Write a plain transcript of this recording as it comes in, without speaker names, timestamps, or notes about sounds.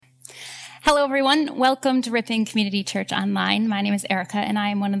Hello, everyone. Welcome to Ripon Community Church Online. My name is Erica, and I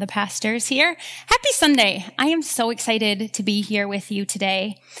am one of the pastors here. Happy Sunday. I am so excited to be here with you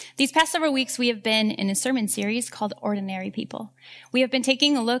today. These past several weeks, we have been in a sermon series called Ordinary People. We have been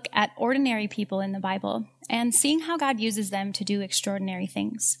taking a look at ordinary people in the Bible and seeing how God uses them to do extraordinary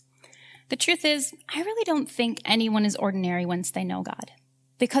things. The truth is, I really don't think anyone is ordinary once they know God,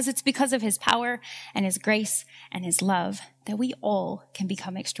 because it's because of his power and his grace and his love that we all can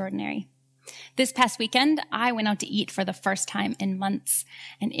become extraordinary. This past weekend, I went out to eat for the first time in months,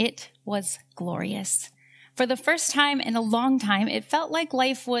 and it was glorious. For the first time in a long time, it felt like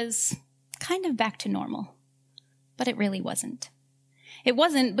life was kind of back to normal, but it really wasn't. It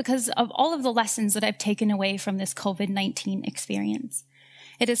wasn't because of all of the lessons that I've taken away from this COVID-19 experience.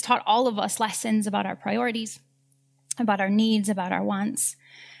 It has taught all of us lessons about our priorities, about our needs, about our wants,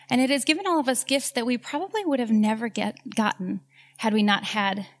 and it has given all of us gifts that we probably would have never gotten had we not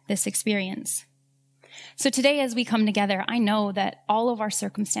had this experience. So today, as we come together, I know that all of our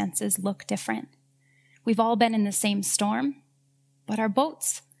circumstances look different. We've all been in the same storm, but our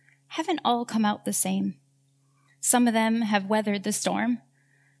boats haven't all come out the same. Some of them have weathered the storm.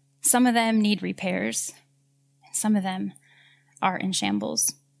 Some of them need repairs, and some of them are in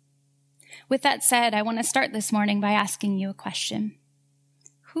shambles. With that said, I want to start this morning by asking you a question.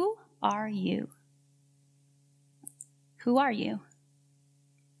 Who are you? Who are you?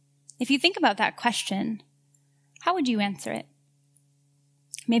 If you think about that question, how would you answer it?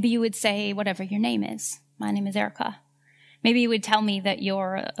 Maybe you would say whatever your name is. My name is Erica. Maybe you would tell me that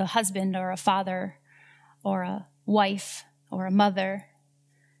you're a husband or a father or a wife or a mother.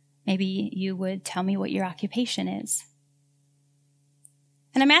 Maybe you would tell me what your occupation is.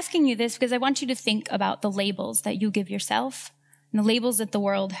 And I'm asking you this because I want you to think about the labels that you give yourself and the labels that the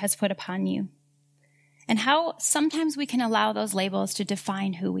world has put upon you, and how sometimes we can allow those labels to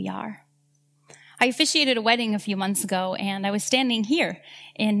define who we are. I officiated a wedding a few months ago, and I was standing here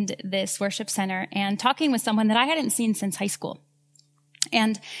in this worship center and talking with someone that I hadn't seen since high school.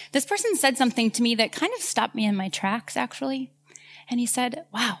 And this person said something to me that kind of stopped me in my tracks, actually. And he said,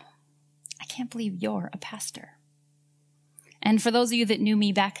 "Wow, I can't believe you're a pastor." And for those of you that knew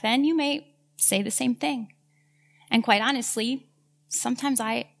me back then, you may say the same thing. And quite honestly, sometimes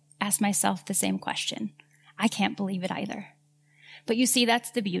I ask myself the same question. I can't believe it either. But you see,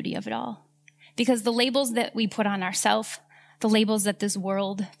 that's the beauty of it all. Because the labels that we put on ourselves, the labels that this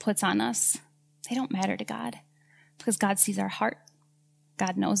world puts on us, they don't matter to God. Because God sees our heart.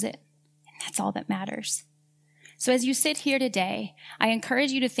 God knows it. And that's all that matters. So as you sit here today, I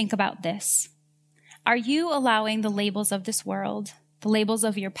encourage you to think about this. Are you allowing the labels of this world, the labels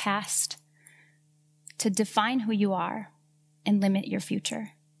of your past, to define who you are and limit your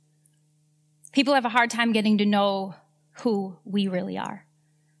future? People have a hard time getting to know who we really are.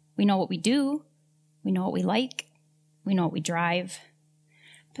 We know what we do. We know what we like. We know what we drive.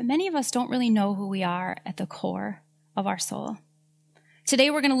 But many of us don't really know who we are at the core of our soul. Today,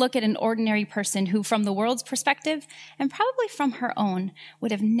 we're going to look at an ordinary person who, from the world's perspective, and probably from her own,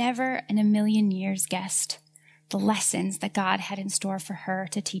 would have never in a million years guessed the lessons that God had in store for her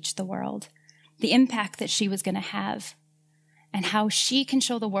to teach the world, the impact that she was going to have, and how she can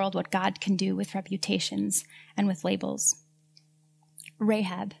show the world what God can do with reputations and with labels.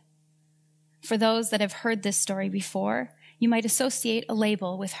 Rahab. For those that have heard this story before, you might associate a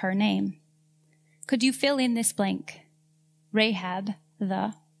label with her name. Could you fill in this blank? Rahab,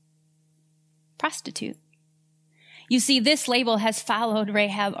 the prostitute. You see, this label has followed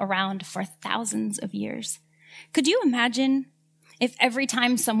Rahab around for thousands of years. Could you imagine if every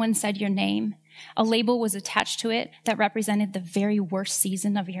time someone said your name, a label was attached to it that represented the very worst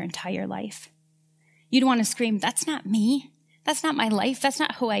season of your entire life? You'd want to scream, "That's not me. That's not my life. That's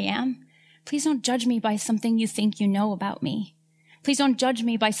not who I am. Please don't judge me by something you think you know about me. Please don't judge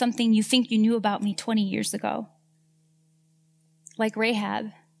me by something you think you knew about me 20 years ago." Like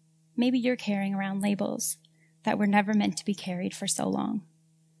Rahab, maybe you're carrying around labels that were never meant to be carried for so long.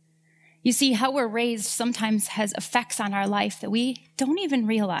 You see, how we're raised sometimes has effects on our life that we don't even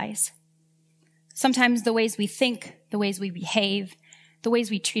realize. Sometimes the ways we think, the ways we behave, the ways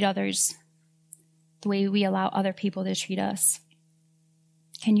we treat others, the way we allow other people to treat us.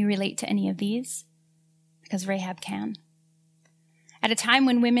 Can you relate to any of these? Because Rahab can. At a time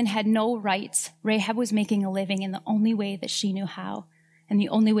when women had no rights, Rahab was making a living in the only way that she knew how and the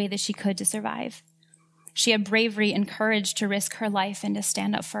only way that she could to survive. She had bravery and courage to risk her life and to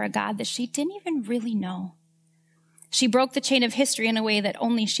stand up for a God that she didn't even really know. She broke the chain of history in a way that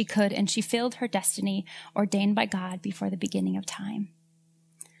only she could, and she filled her destiny ordained by God before the beginning of time.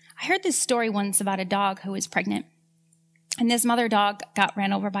 I heard this story once about a dog who was pregnant, and this mother dog got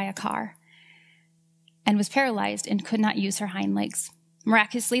ran over by a car. and was paralyzed and could not use her hind legs.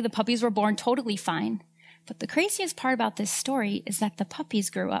 Miraculously, the puppies were born totally fine. But the craziest part about this story is that the puppies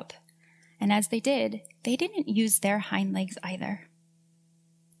grew up. And as they did, they didn't use their hind legs either.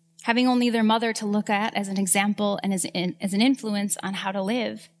 Having only their mother to look at as an example and as an influence on how to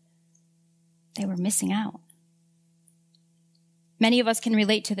live, they were missing out. Many of us can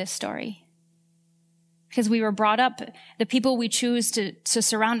relate to this story because we were brought up, the people we choose to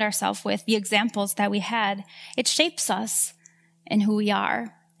surround ourselves with, the examples that we had, it shapes us in who we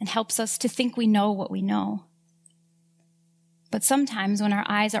are and helps us to think we know what we know. But sometimes when our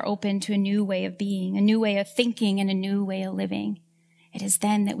eyes are open to a new way of being, a new way of thinking, and a new way of living, it is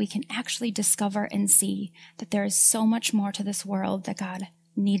then that we can actually discover and see that there is so much more to this world that God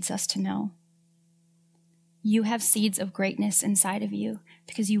needs us to know. You have seeds of greatness inside of you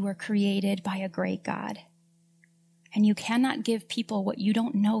because you were created by a great God. And you cannot give people what you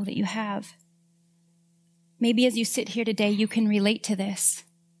don't know that you have. Maybe as you sit here today, you can relate to this.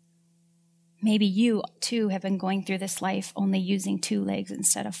 Maybe you, too, have been going through this life only using 2 legs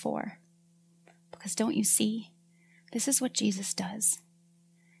instead of 4. Because don't you see? This is what Jesus does.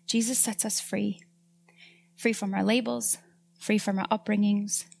 Jesus sets us free. Free from our labels, free from our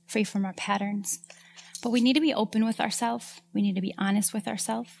upbringings, free from our patterns. But we need to be open with ourselves. We need to be honest with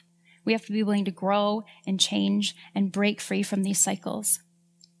ourselves. We have to be willing to grow and change and break free from these cycles.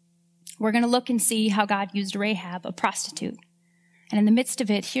 We're going to look and see how God used Rahab, a prostitute. And in the midst of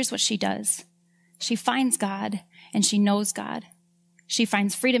it, here's what she does. She finds God and she knows God. She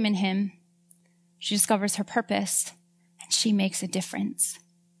finds freedom in him. She discovers her purpose and she makes a difference.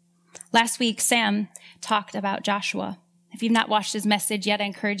 Last week, Sam talked about Joshua. If you've not watched his message yet, I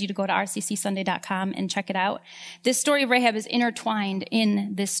encourage you to go to rccsunday.com and check it out. This story of Rahab is intertwined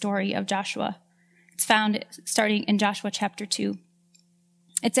in this story of Joshua. It's found starting in Joshua chapter 2.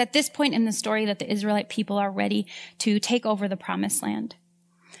 It's at this point in the story that the Israelite people are ready to take over the promised land.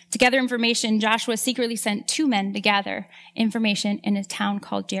 To gather information, Joshua secretly sent 2 men to gather information in a town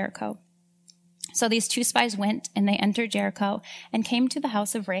called Jericho. So these 2 spies went and they entered Jericho and came to the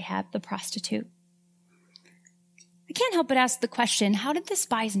house of Rahab, the prostitute. I can't help but ask the question, how did the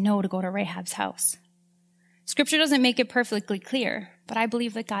spies know to go to Rahab's house? Scripture doesn't make it perfectly clear, but I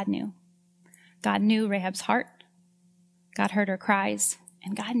believe that God knew. God knew Rahab's heart. God heard her cries,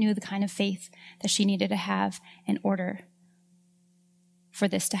 and God knew the kind of faith that she needed to have in order for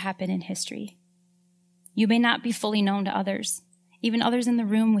this to happen in history. You may not be fully known to others, even others in the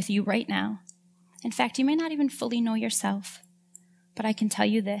room with you right now. In fact, you may not even fully know yourself, but I can tell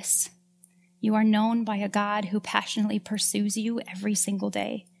you this. You are known by a God who passionately pursues you every single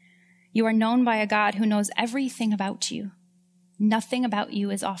day. You are known by a God who knows everything about you. Nothing about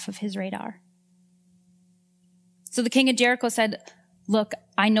you is off of his radar. So the king of Jericho said, look,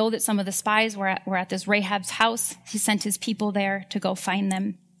 I know that some of the spies were at this Rahab's house. He sent his people there to go find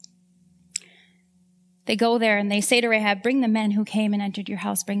them. They go there and they say to Rahab, bring the men who came and entered your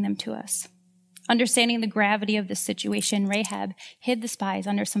house, bring them to us. Understanding the gravity of the situation, Rahab hid the spies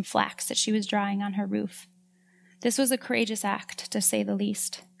under some flax that she was drying on her roof. This was a courageous act, to say the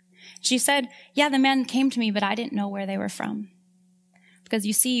least. She said, yeah, the men came to me, but I didn't know where they were from. Because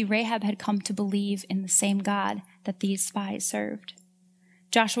you see, Rahab had come to believe in the same God that these spies served.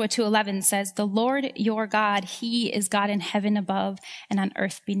 Joshua 2:11 says, the Lord your God, he is God in heaven above and on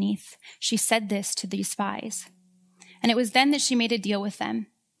earth beneath. She said this to these spies. And it was then that she made a deal with them.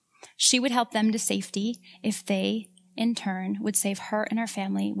 She would help them to safety if they, in turn, would save her and her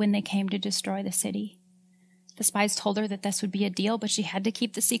family when they came to destroy the city. The spies told her that this would be a deal, but she had to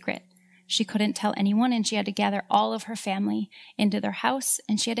keep the secret. She couldn't tell anyone, and she had to gather all of her family into their house,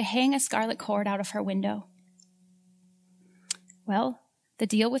 and she had to hang a scarlet cord out of her window. Well, the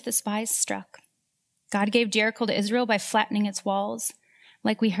deal with the spies struck. God gave Jericho to Israel by flattening its walls,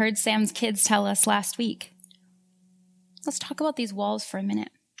 like we heard Sam's kids tell us last week. Let's talk about these walls for a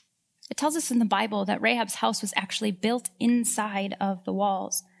minute. It tells us in the Bible that Rahab's house was actually built inside of the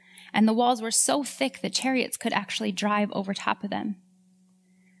walls, and the walls were so thick that chariots could actually drive over top of them.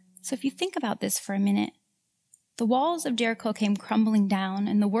 So if you think about this for a minute, the walls of Jericho came crumbling down,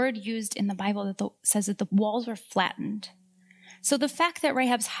 and the word used in the Bible says that the walls were flattened. So the fact that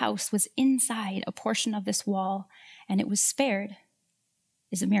Rahab's house was inside a portion of this wall and it was spared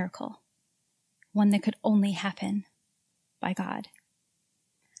is a miracle, one that could only happen by God.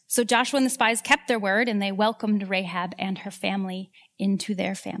 So Joshua and the spies kept their word, and they welcomed Rahab and her family into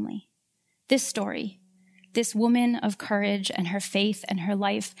their family. This story, this woman of courage and her faith and her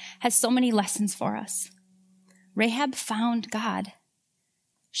life, has so many lessons for us. Rahab found God.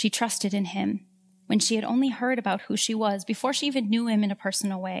 She trusted in him when she had only heard about who she was before she even knew him in a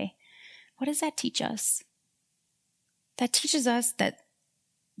personal way. What does that teach us? That teaches us that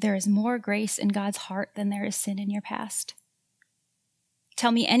there is more grace in God's heart than there is sin in your past.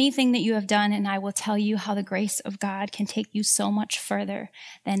 Tell me anything that you have done, and I will tell you how the grace of God can take you so much further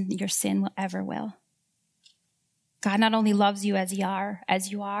than your sin ever will. God not only loves you as you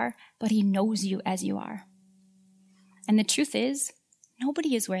are, but he knows you as you are. And the truth is,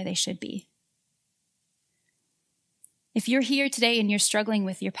 nobody is where they should be. If you're here today and you're struggling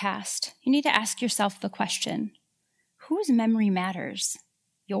with your past, you need to ask yourself the question, whose memory matters?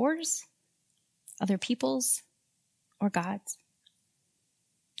 Yours, other people's, or God's?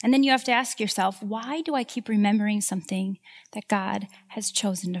 And then you have to ask yourself, why do I keep remembering something that God has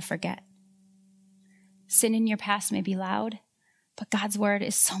chosen to forget? Sin in your past may be loud, but God's word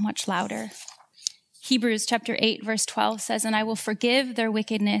is so much louder. Hebrews chapter 8, verse 12 says, and I will forgive their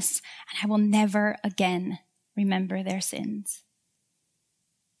wickedness, and I will never again remember their sins.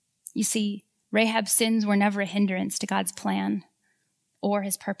 You see, Rahab's sins were never a hindrance to God's plan or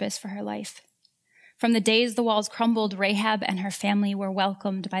his purpose for her life. From the days the walls crumbled, Rahab and her family were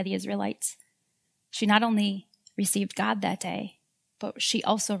welcomed by the Israelites. She not only received God that day, but she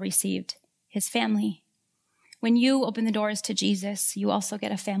also received his family. When you open the doors to Jesus, you also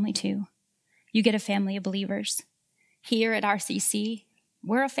get a family too. You get a family of believers. Here at RCC,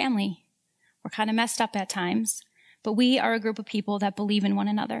 we're a family. We're kind of messed up at times, but we are a group of people that believe in one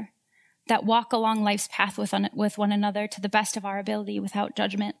another, that walk along life's path with one another to the best of our ability without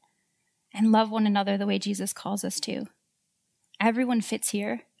judgment, and love one another the way Jesus calls us to. Everyone fits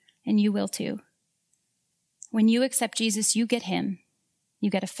here, and you will too. When you accept Jesus, you get him.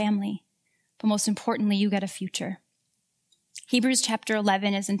 You get a family. But most importantly, you get a future. Hebrews chapter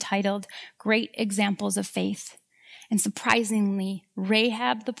 11 is entitled Great Examples of Faith. And surprisingly,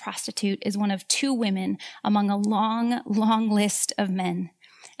 Rahab the prostitute is one of two women among a long, long list of men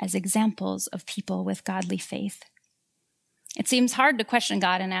as examples of people with godly faith. It seems hard to question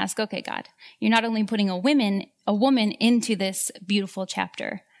God and ask, okay, God, you're not only putting a woman into this beautiful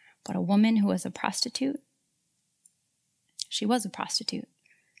chapter, but a woman who was a prostitute? She was a prostitute.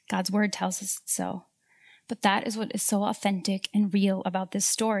 God's word tells us so. But that is what is so authentic and real about this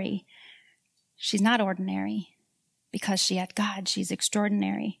story. She's not ordinary. Because she had God, she's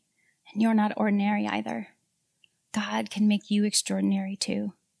extraordinary. And you're not ordinary either. God can make you extraordinary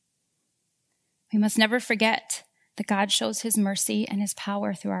too. We must never forget that God shows his mercy and his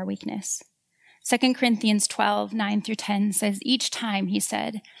power through our weakness. 2 Corinthians 12, 9 through 10 says, each time he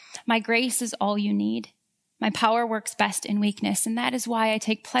said, my grace is all you need. My power works best in weakness, and that is why I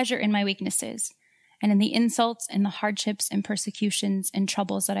take pleasure in my weaknesses and in the insults and the hardships and persecutions and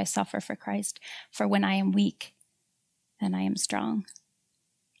troubles that I suffer for Christ. For when I am weak, then I am strong.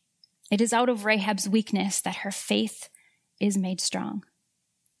 It is out of Rahab's weakness that her faith is made strong.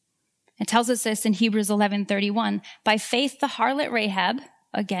 It tells us this in Hebrews 11:31. By faith, the harlot Rahab,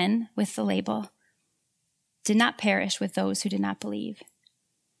 again with the label, did not perish with those who did not believe.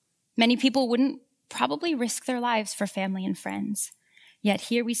 Many people wouldn't probably risk their lives for family and friends. Yet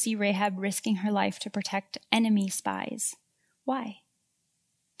here we see Rahab risking her life to protect enemy spies. Why?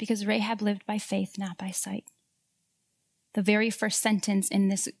 Because Rahab lived by faith, not by sight. The very first sentence in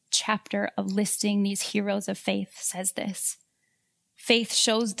this chapter of listing these heroes of faith says this. Faith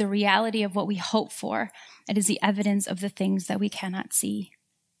shows the reality of what we hope for. It is the evidence of the things that we cannot see.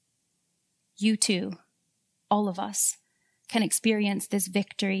 You too, all of us, can experience this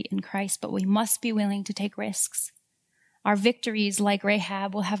victory in Christ, but we must be willing to take risks. Our victories, like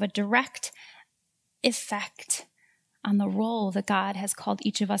Rahab, will have a direct effect on the role that God has called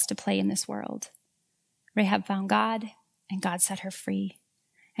each of us to play in this world. Rahab found God, and God set her free.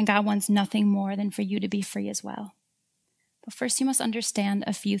 And God wants nothing more than for you to be free as well. But first, you must understand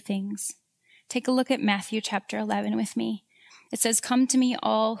a few things. Take a look at Matthew chapter 11 with me. It says, come to me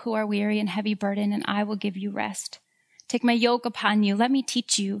all who are weary and heavy burdened, and I will give you rest. Take my yoke upon you. Let me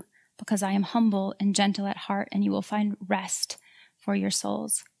teach you, because I am humble and gentle at heart, and you will find rest for your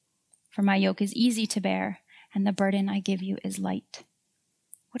souls. For my yoke is easy to bear, and the burden I give you is light.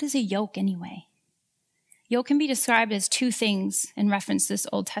 What is a yoke anyway? Yoke can be described as two things in reference to this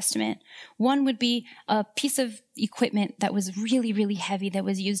Old Testament. One would be a piece of equipment that was really, really heavy that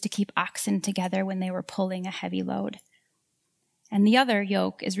was used to keep oxen together when they were pulling a heavy load. And the other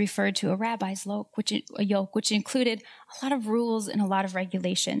yoke is referred to a rabbi's yoke, which included a lot of rules and a lot of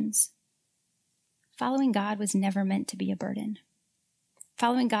regulations. Following God was never meant to be a burden.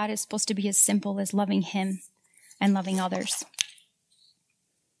 Following God is supposed to be as simple as loving him and loving others.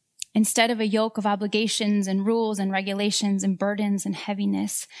 Instead of a yoke of obligations and rules and regulations and burdens and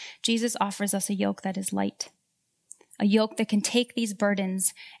heaviness, Jesus offers us a yoke that is light. a yoke that can take these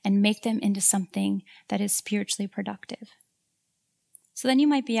burdens and make them into something that is spiritually productive. So then you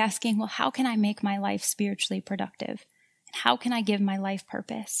might be asking, well, how can I make my life spiritually productive? And how can I give my life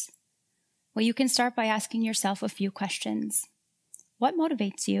purpose? Well, you can start by asking yourself a few questions. What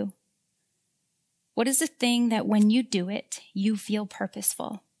motivates you? What is the thing that when you do it, you feel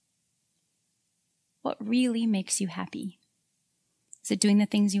purposeful? What really makes you happy? Is it doing the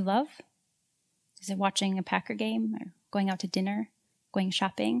things you love? Is it watching a Packer game or going out to dinner, going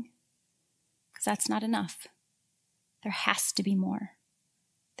shopping? Because that's not enough. There has to be more.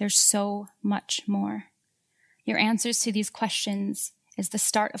 There's so much more. Your answers to these questions is the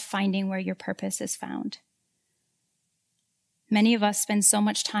start of finding where your purpose is found. Many of us spend so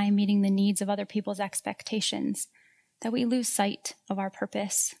much time meeting the needs of other people's expectations that we lose sight of our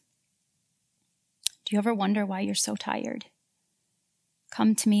purpose. Do you ever wonder why you're so tired?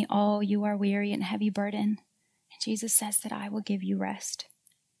 Come to me, all you are weary and heavy burden, and Jesus says that I will give you rest.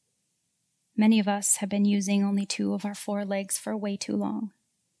 Many of us have been using only 2 of our 4 legs for way too long.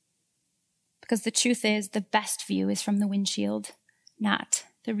 Because the truth is, the best view is from the windshield, not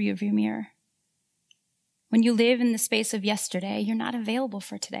the rearview mirror. When you live in the space of yesterday, you're not available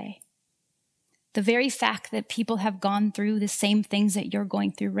for today. The very fact that people have gone through the same things that you're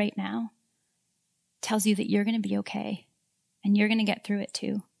going through right now tells you that you're going to be okay, and you're going to get through it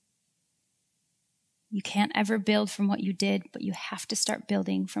too. You can't ever build from what you did, but you have to start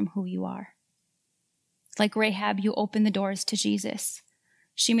building from who you are. Like Rahab, you open the doors to Jesus.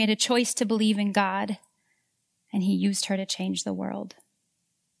 She made a choice to believe in God, and he used her to change the world.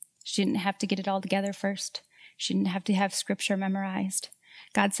 She didn't have to get it all together first. She didn't have to have scripture memorized.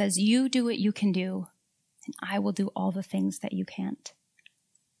 God says, you do what you can do, and I will do all the things that you can't.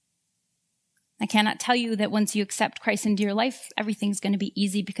 I cannot tell you that once you accept Christ into your life, everything's going to be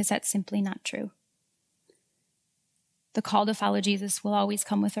easy, because that's simply not true. The call to follow Jesus will always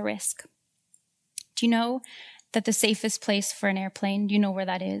come with a risk. Do you know that the safest place for an airplane, do you know where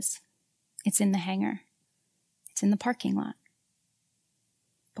that is? It's in the hangar. It's in the parking lot.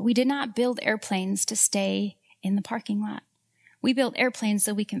 But we did not build airplanes to stay in the parking lot. We build airplanes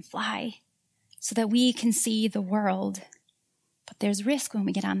so we can fly, so that we can see the world. But there's risk when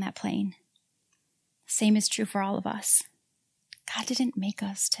we get on that plane. The same is true for all of us. God didn't make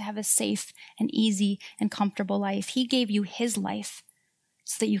us to have a safe and easy and comfortable life. He gave you his life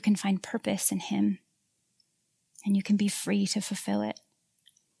so that you can find purpose in him and you can be free to fulfill it.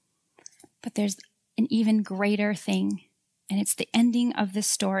 But there's an even greater thing, and it's the ending of this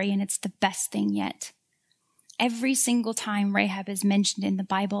story, and it's the best thing yet. Every single time Rahab is mentioned in the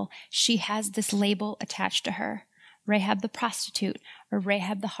Bible, she has this label attached to her. Rahab the prostitute, or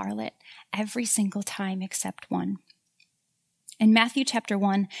Rahab the harlot, every single time except one. In Matthew chapter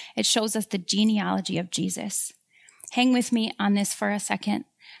 1, it shows us the genealogy of Jesus. Hang with me on this for a second.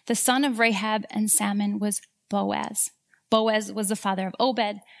 The son of Rahab and Salmon was Boaz. Boaz was the father of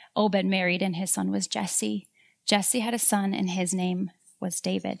Obed. Obed married, and his son was Jesse. Jesse had a son, and his name was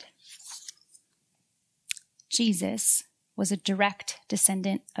David. Jesus was a direct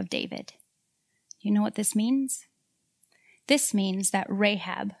descendant of David. Do you know what this means? This means that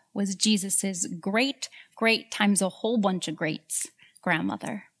Rahab was Jesus's great times a whole bunch of greats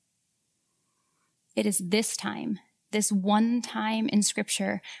grandmother. It is this time, this one time in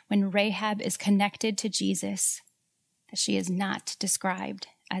Scripture when Rahab is connected to Jesus, that she is not described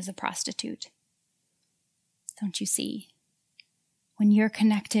as a prostitute. Don't you see? When you're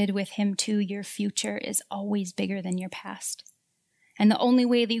connected with him too, your future is always bigger than your past. And the only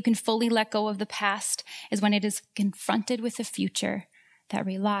way that you can fully let go of the past is when it is confronted with a future that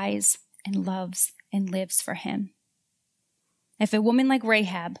relies and loves and lives for him. If a woman like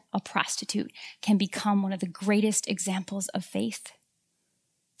Rahab, a prostitute, can become one of the greatest examples of faith,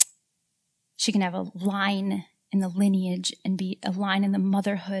 she can have a line in the lineage and be a line in the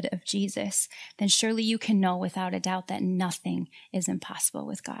motherhood of Jesus, then surely you can know without a doubt that nothing is impossible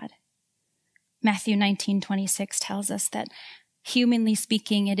with God. Matthew 19:26 tells us that humanly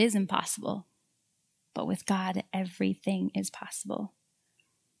speaking, it is impossible, but with God, everything is possible.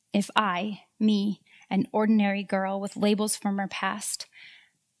 If I, me, an ordinary girl with labels from her past,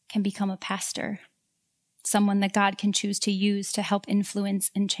 can become a pastor, someone that God can choose to use to help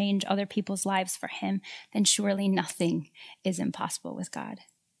influence and change other people's lives for him, then surely nothing is impossible with God.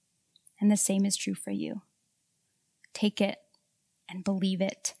 And the same is true for you. Take it and believe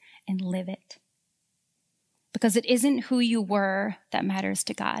it and live it. Because it isn't who you were that matters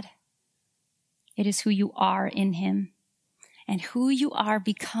to God. It is who you are in him and who you are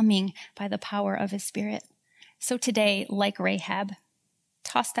becoming by the power of his Spirit. So today, like Rahab,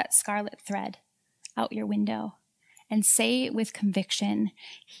 toss that scarlet thread out your window and say with conviction,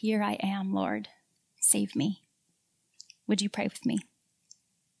 "Here I am, Lord, save me." Would you pray with me?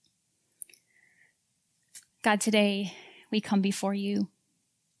 God, today we come before you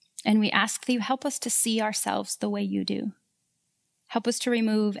and we ask that you help us to see ourselves the way you do. Help us to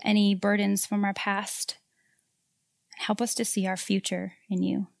remove any burdens from our past. Help us to see our future in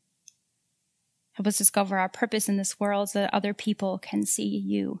you. Help us discover our purpose in this world so that other people can see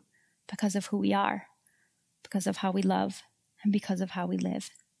you because of who we are, because of how we love, and because of how we live.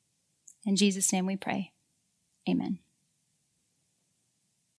 In Jesus' name we pray. Amen.